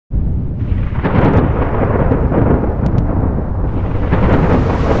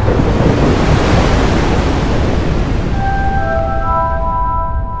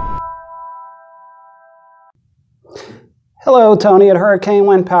Hello, Tony at Hurricane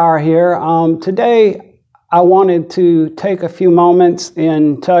Wind Power here. Today I wanted to take a few moments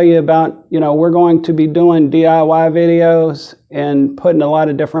and tell you about, we're going to be doing DIY videos and putting a lot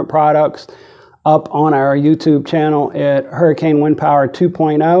of different products up on our YouTube channel at Hurricane Wind Power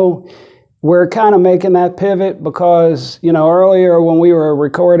 2.0. We're kind of making that pivot because, earlier when we were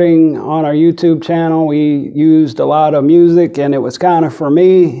recording on our YouTube channel, we used a lot of music, and it was kind of, for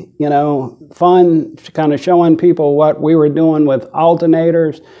me, fun, kind of showing people what we were doing with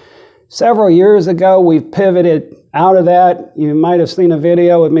alternators. Several years ago, we've pivoted out of that. You might have seen a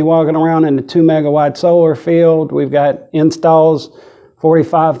video with me walking around in the 2 megawatt solar field. We've got installs,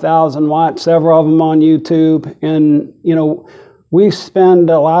 45,000 watts, several of them on YouTube. And, we spend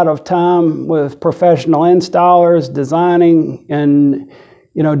a lot of time with professional installers, designing and,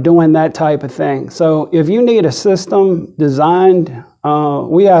 doing that type of thing. So if you need a system designed,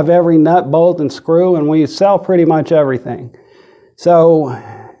 we have every nut, bolt, and screw, and we sell pretty much everything. So,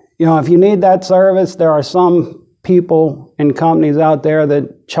 if you need that service, there are some people and companies out there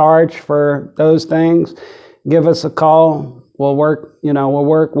that charge for those things. Give us a call. We'll work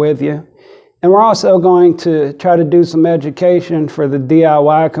with you. And we're also going to try to do some education for the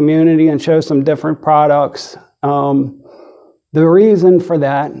DIY community and show some different products. The reason for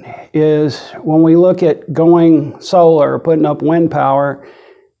that is when we look at going solar, putting up wind power,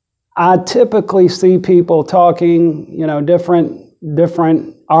 I typically see people talking,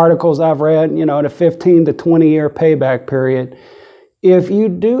 different articles I've read, the 15 to 20 year payback period. If you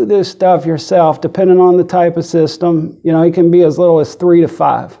do this stuff yourself, depending on the type of system, it can be as little as 3 to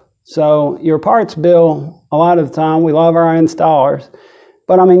 5. So your parts bill, a lot of the time, we love our installers,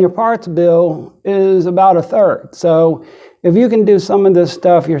 but your parts bill is about a third. So if you can do some of this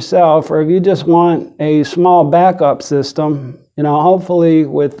stuff yourself, or if you just want a small backup system, hopefully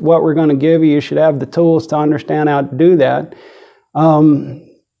with what we're going to give you, you should have the tools to understand how to do that.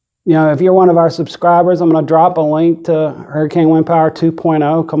 If you're one of our subscribers, I'm going to drop a link to Hurricane Wind Power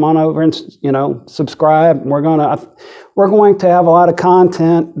 2.0. Come on over and, subscribe. We're going to have a lot of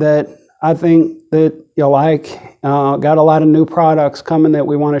content that I think that you'll like. Got a lot of new products coming that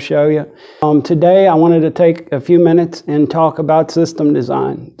we want to show you. Today, I wanted to take a few minutes and talk about system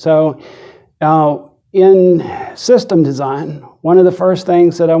design. So, in system design, one of the first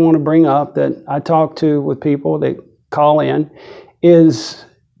things that I want to bring up that I talk to with people that call in is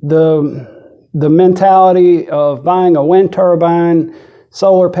the mentality of buying a wind turbine,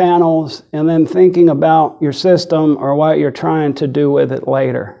 solar panels, and then thinking about your system or what you're trying to do with it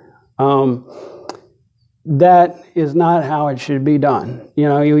later. That is not how it should be done.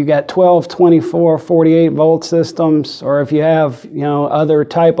 You got 12, 24, 48 volt systems, or if you have, other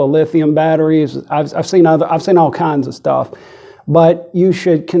type of lithium batteries. I've seen all kinds of stuff. But you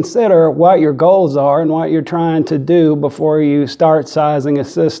should consider what your goals are and what you're trying to do before you start sizing a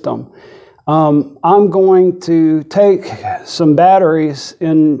system. I'm going to take some batteries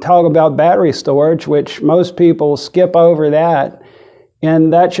and talk about battery storage, which most people skip over that.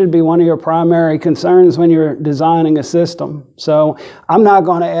 And that should be one of your primary concerns when you're designing a system. So I'm not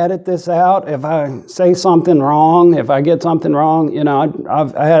going to edit this out. If I say something wrong, if I get something wrong,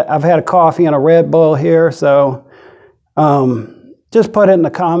 I've had a coffee and a Red Bull here, so just put it in the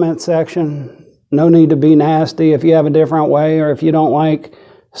comment section. No need to be nasty if you have a different way, or if you don't like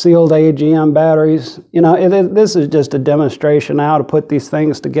sealed AGM batteries. This is just a demonstration how to put these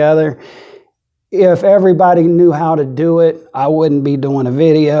things together. If everybody knew how to do it, I wouldn't be doing a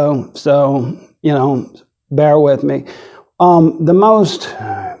video. So, bear with me. The most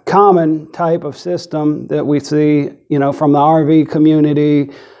common type of system that we see, from the RV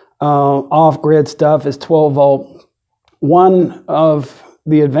community, off-grid stuff, is 12 volt. One of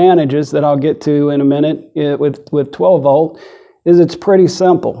the advantages that I'll get to in a minute with 12 volt is it's pretty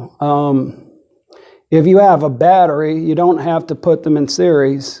simple. If you have a battery, you don't have to put them in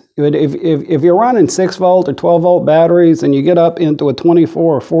series. If you're running 6 volt or 12 volt batteries and you get up into a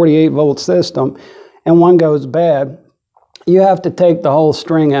 24 or 48 volt system and one goes bad, you have to take the whole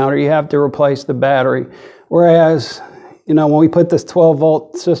string out, or you have to replace the battery. Whereas, when we put this 12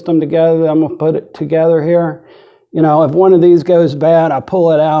 volt system together, I'm going to put it together here. If one of these goes bad, I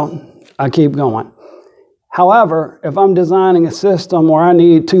pull it out, I keep going. However, if I'm designing a system where I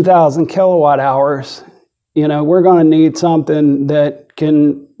need 2,000 kilowatt hours, we're going to need something that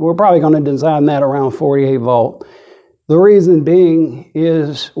we're probably going to design that around 48 volt. The reason being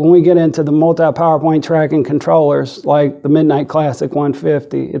is when we get into the multi-power point tracking controllers, like the Midnight Classic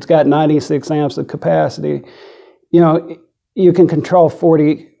 150, it's got 96 amps of capacity. You can control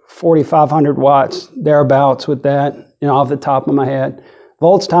 4,500 watts, thereabouts with that, off the top of my head.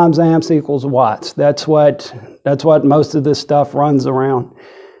 volts times amps equals watts. That's what most of this stuff runs around.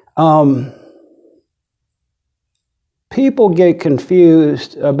 People get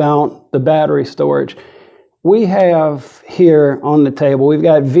confused about the battery storage. We have here on the table, we've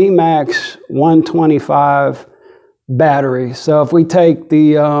got Vmax 125 battery. So if we take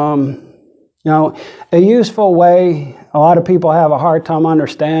the, a useful way, a lot of people have a hard time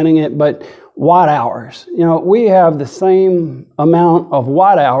understanding it, but watt hours. We have the same amount of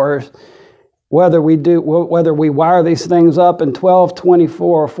watt hours whether we wire these things up in 12,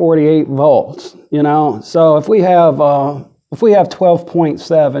 24, or 48 volts. So if we have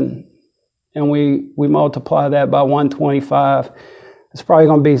 12.7 and we multiply that by 125, it's probably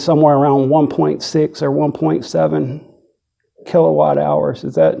going to be somewhere around 1.6 or 1.7 kilowatt hours.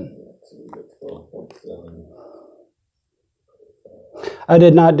 Is that? I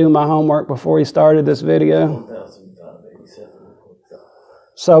did not do my homework before we started this video.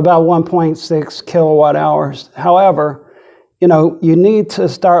 So about 1.6 kilowatt hours. However, you need to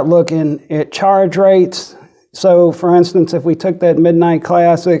start looking at charge rates. So for instance, if we took that Midnight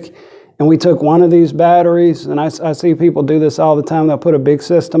Classic and we took one of these batteries, and I see people do this all the time, they'll put a big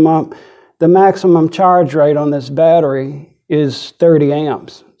system up. The maximum charge rate on this battery is 30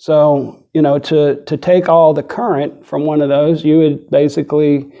 amps. So, to take all the current from one of those, you would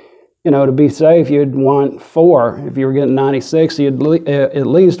basically, to be safe, you'd want 4. If you were getting 96, you'd at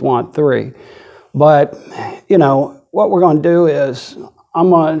least want 3. But, what we're going to do is I'm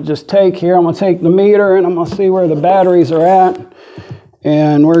going to just take the meter and I'm going to see where the batteries are at.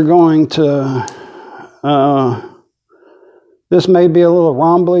 And we're going to, this may be a little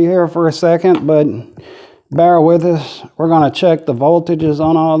rumbly here for a second, but bear with us. We're going to check the voltages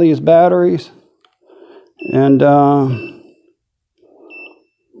on all these batteries. And I'm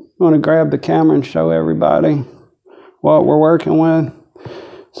going to grab the camera and show everybody what we're working with.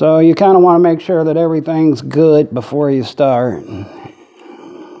 So you kind of want to make sure that everything's good before you start.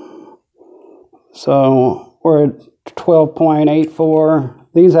 So we're at 12.84.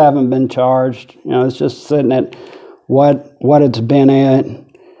 These haven't been charged. It's just sitting at what it's been at.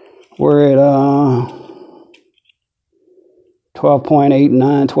 We're at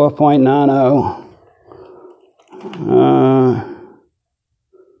 12.89, 12.90.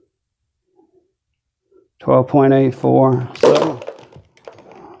 12.84. So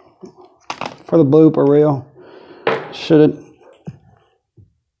for the blooper reel,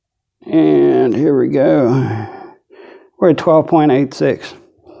 and here we go. We're at 12.86.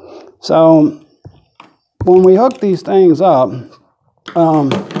 So when we hook these things up,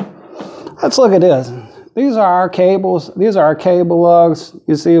 let's look at this. These are our cables. These are our cable lugs.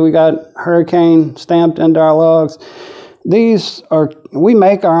 You see we got Hurricane stamped into our lugs. We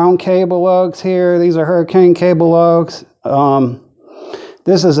make our own cable lugs here. These are Hurricane cable lugs.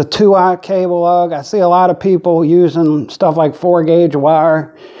 This is a 2-aught cable lug. I see a lot of people using stuff like 4-gauge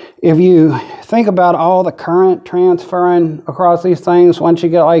wire. If you think about all the current transferring across these things, once you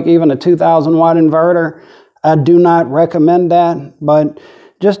get like even a 2,000 watt inverter, I do not recommend that. But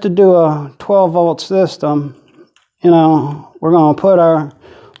just to do a 12 volt system, we're going to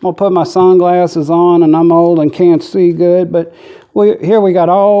put my sunglasses on, and I'm old and can't see good, but here we got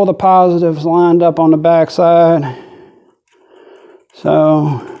all the positives lined up on the back side.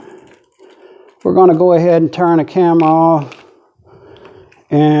 So we're going to go ahead and turn the camera off.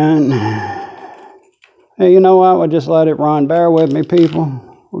 And hey, you know what? We'll just let it run. Bear with me,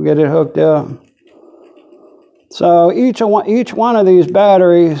 people. We'll get it hooked up. So each one of these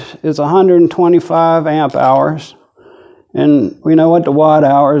batteries is 125 amp hours. And we know what the watt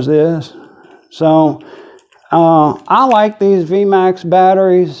hours is. So I like these Vmax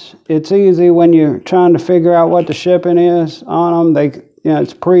batteries. It's easy when you're trying to figure out what the shipping is on them.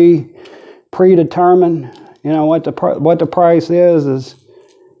 It's predetermined. What the price is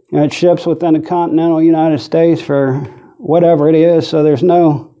it ships within the continental United States for whatever it is. So there's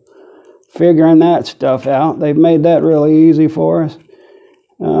no figuring that stuff out. They've made that really easy for us.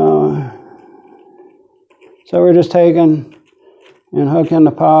 So we're just taking and hooking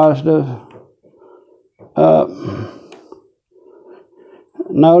the positive up.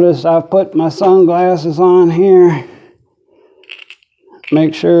 Notice I've put my sunglasses on here.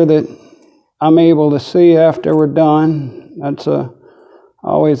 Make sure that I'm able to see after we're done. That's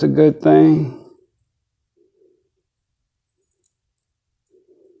always a good thing.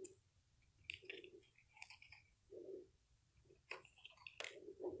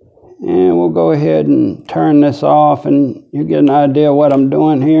 And we'll go ahead and turn this off, and you get an idea of what I'm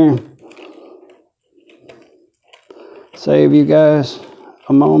doing here. Save you guys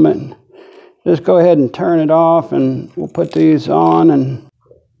a moment. Just go ahead and turn it off, and we'll put these on. And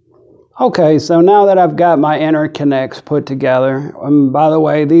Okay, so now that I've got my interconnects put together, by the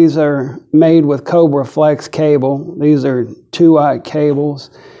way, these are made with Cobra Flex cable. These are 2-aught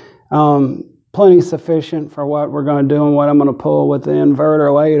cables. Plenty sufficient for what we're going to do and what I'm going to pull with the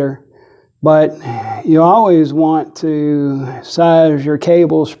inverter later. But you always want to size your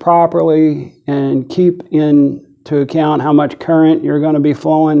cables properly and keep into account how much current you're going to be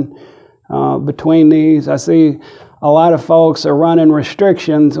flowing between these. I see a lot of folks are running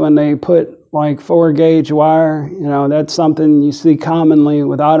restrictions when they put like 4-gauge wire. You know, that's something you see commonly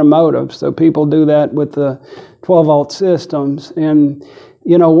with automotive. So people do that with the 12-volt systems. And,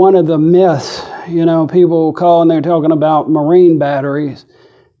 you know, one of the myths, you know, people call and they're talking about marine batteries.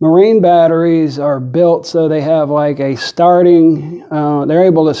 Marine batteries are built so they have like a starting, they're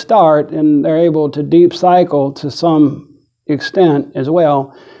able to start and they're able to deep cycle to some extent as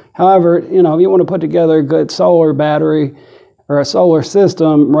well. However, you know, if you want to put together a good solar battery, or a solar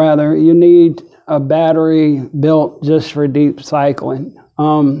system rather, you need a battery built just for deep cycling.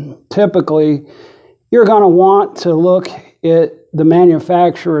 Typically, you're going to want to look at the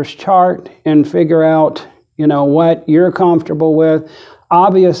manufacturer's chart and figure out, you know, what you're comfortable with.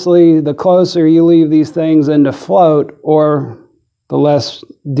 Obviously, the closer you leave these things into float, or the less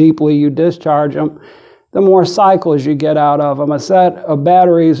deeply you discharge them, the more cycles you get out of them. A set of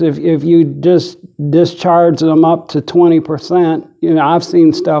batteries, if you just discharge them up to 20%, you know, I've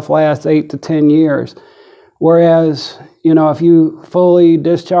seen stuff last 8 to 10 years. Whereas, you know, if you fully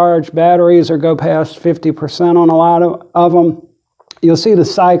discharge batteries or go past 50% on a lot of them, you'll see the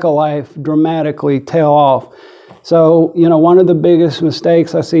cycle life dramatically tail off. So, you know, one of the biggest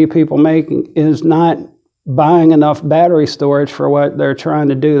mistakes I see people making is not buying enough battery storage for what they're trying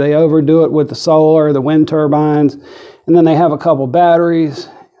to do. They overdo it with the solar, the wind turbines, and then they have a couple batteries,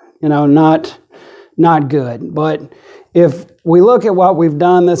 you know, not good. But if we look at what we've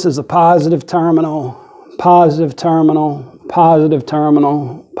done, this is a positive terminal, positive terminal, positive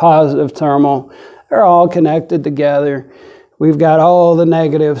terminal, positive terminal. They're all connected together. We've got all the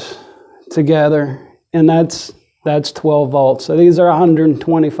negatives together, and that's 12 volts. So these are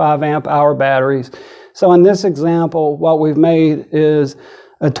 125 amp hour batteries. So in this example, what we've made is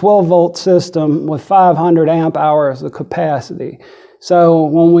a 12-volt system with 500 amp hours of capacity. So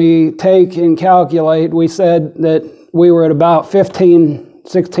when we take and calculate, we said that we were at about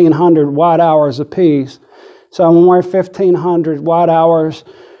 1,600 watt hours apiece. So when we're at 1,500 watt hours,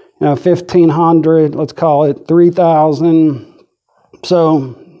 you know, 1,500, let's call it 3,000.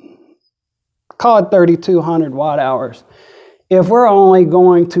 So call it 3,200 watt hours. If we're only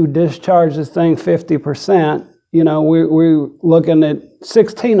going to discharge this thing 50%, you know, we're looking at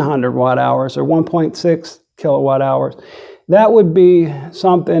 1,600 watt hours or 1.6 kilowatt hours. That would be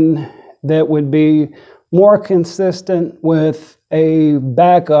something that would be more consistent with a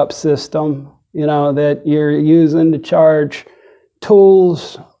backup system, you know, that you're using to charge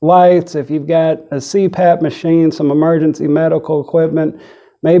tools, lights. If you've got a CPAP machine, some emergency medical equipment,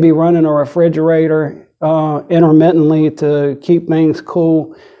 maybe running a refrigerator intermittently to keep things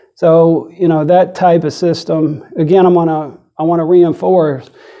cool. So, you know, that type of system, again, I want to reinforce,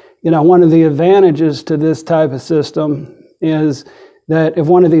 you know, one of the advantages to this type of system is that if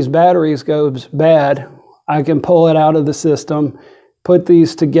one of these batteries goes bad, I can pull it out of the system, put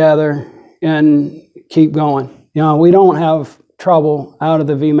these together, and keep going. You know, we don't have trouble out of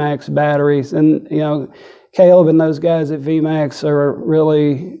the Vmax batteries, and, you know, Caleb and those guys at Vmax are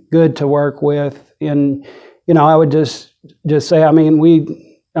really good to work with. And, you know, I would just say, I mean,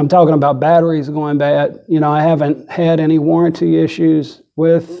 I'm talking about batteries going bad. You know, I haven't had any warranty issues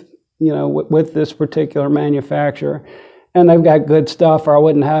with, you know, with this particular manufacturer. And they've got good stuff, or I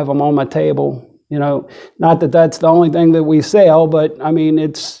wouldn't have them on my table. You know, not that that's the only thing that we sell, but I mean,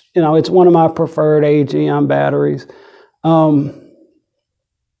 it's, you know, it's one of my preferred AGM batteries.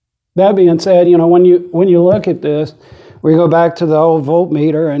 That being said, you know, when you look at this, we go back to the old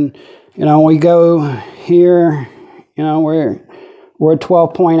voltmeter, and, you know, we go here, you know, we're at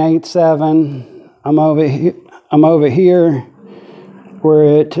 12.87. I'm over here.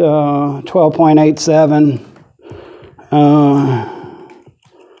 We're at 12.87.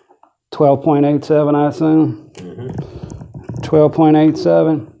 12.87, I assume.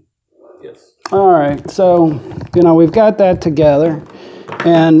 12.87. Yes. All right. So, you know, we've got that together.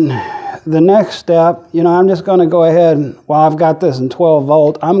 And the next step, you know, I'm just going to go ahead and, while I've got this in 12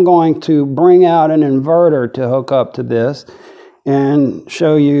 volt, I'm going to bring out an inverter to hook up to this and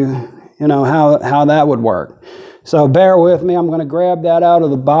show you, you know, how that would work. So bear with me. I'm going to grab that out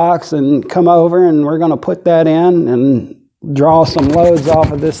of the box and come over, and we're going to put that in and draw some loads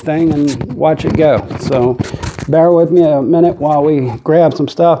off of this thing and watch it go. So bear with me a minute while we grab some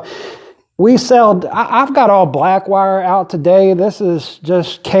stuff. We sell, I've got all black wire out today. This is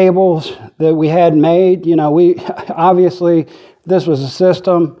just cables that we had made. You know, we obviously, this was a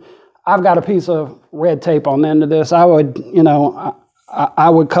system. I've got a piece of red tape on the end of this. I would, you know,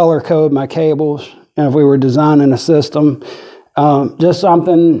 I would color code my cables if we were designing a system. Just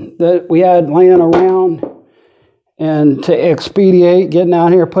something that we had laying around, and to expedite getting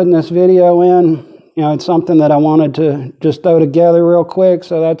out here, putting this video in, you know, it's something that I wanted to just throw together real quick.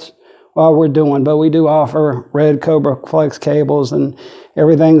 So that's what we're doing. But we do offer red Cobra Flex cables, and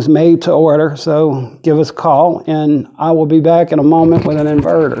everything's made to order. So give us a call, and I will be back in a moment with an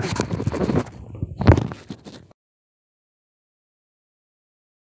inverter.